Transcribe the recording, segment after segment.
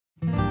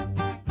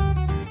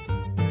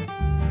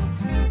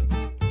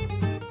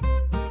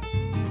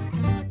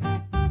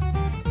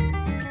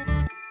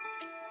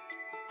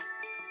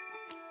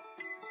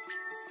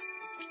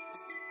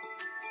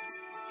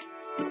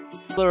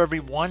Hello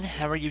everyone,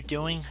 how are you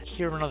doing?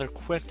 Here another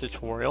quick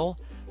tutorial.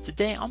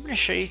 Today I'm going to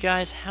show you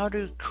guys how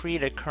to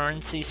create a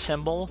currency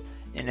symbol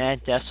and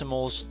add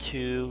decimals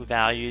to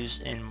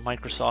values in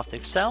Microsoft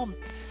Excel.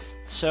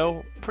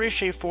 So pretty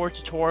straightforward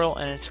tutorial,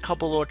 and it's a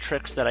couple little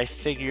tricks that I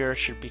figure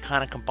should be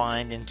kind of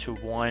combined into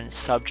one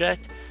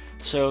subject.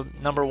 So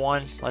number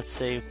one, let's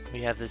say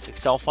we have this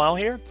Excel file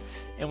here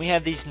and we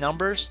have these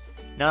numbers.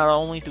 Not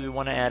only do we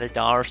want to add a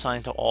dollar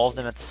sign to all of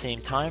them at the same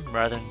time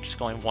rather than just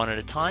going one at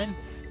a time,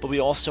 but we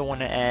also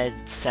want to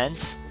add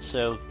cents,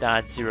 so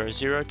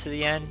 .00 to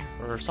the end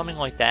or something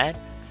like that.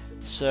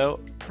 So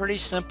pretty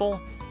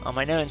simple.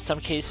 I know in some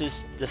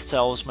cases the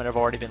cells might have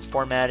already been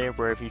formatted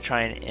where if you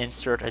try and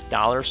insert a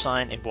dollar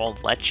sign it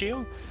won't let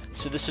you.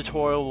 So this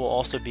tutorial will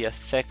also be a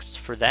fix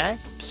for that.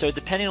 So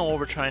depending on what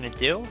we're trying to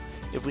do,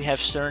 if we have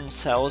certain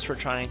cells we're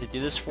trying to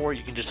do this for,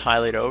 you can just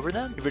highlight over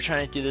them. If we're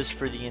trying to do this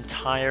for the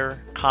entire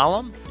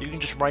column, you can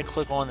just right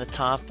click on the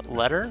top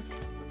letter,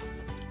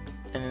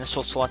 and then this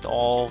will select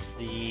all of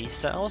the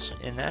cells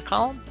in that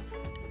column.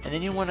 And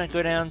then you want to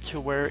go down to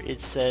where it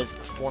says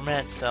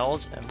Format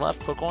Cells and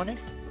left click on it.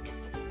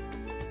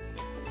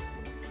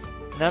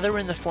 Now that we're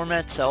in the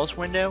Format Cells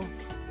window,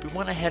 we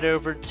want to head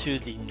over to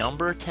the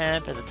Number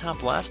tab at the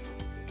top left.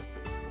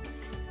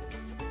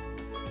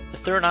 The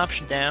third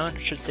option down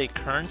should say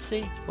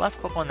Currency. Left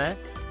click on that.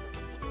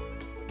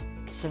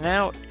 So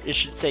now it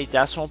should say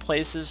decimal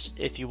places.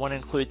 If you want to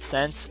include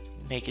cents,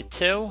 make it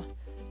 2.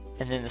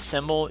 And then the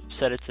symbol,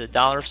 set it to the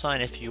dollar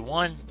sign if you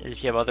want.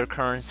 If you have other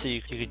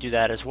currency, you could do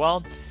that as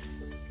well.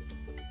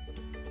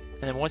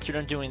 And then once you're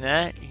done doing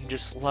that, you can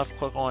just left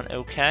click on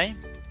OK.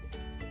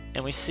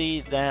 And we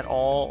see that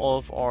all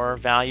of our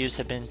values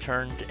have been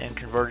turned and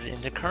converted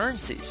into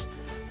currencies.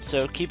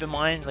 So keep in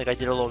mind, like I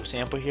did a little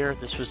example here,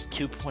 this was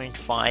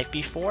 2.5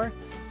 before.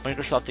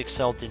 Microsoft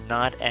Excel did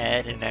not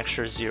add an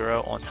extra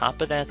 0 on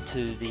top of that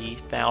to the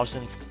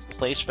thousandth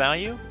place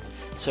value.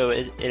 So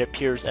it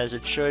appears as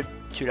it should,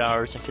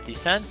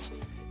 $2.50,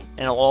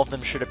 and all of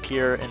them should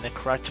appear in the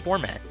correct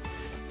format.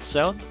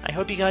 So I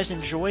hope you guys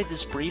enjoyed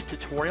this brief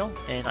tutorial,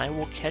 and I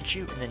will catch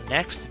you in the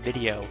next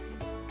video.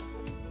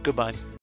 Goodbye.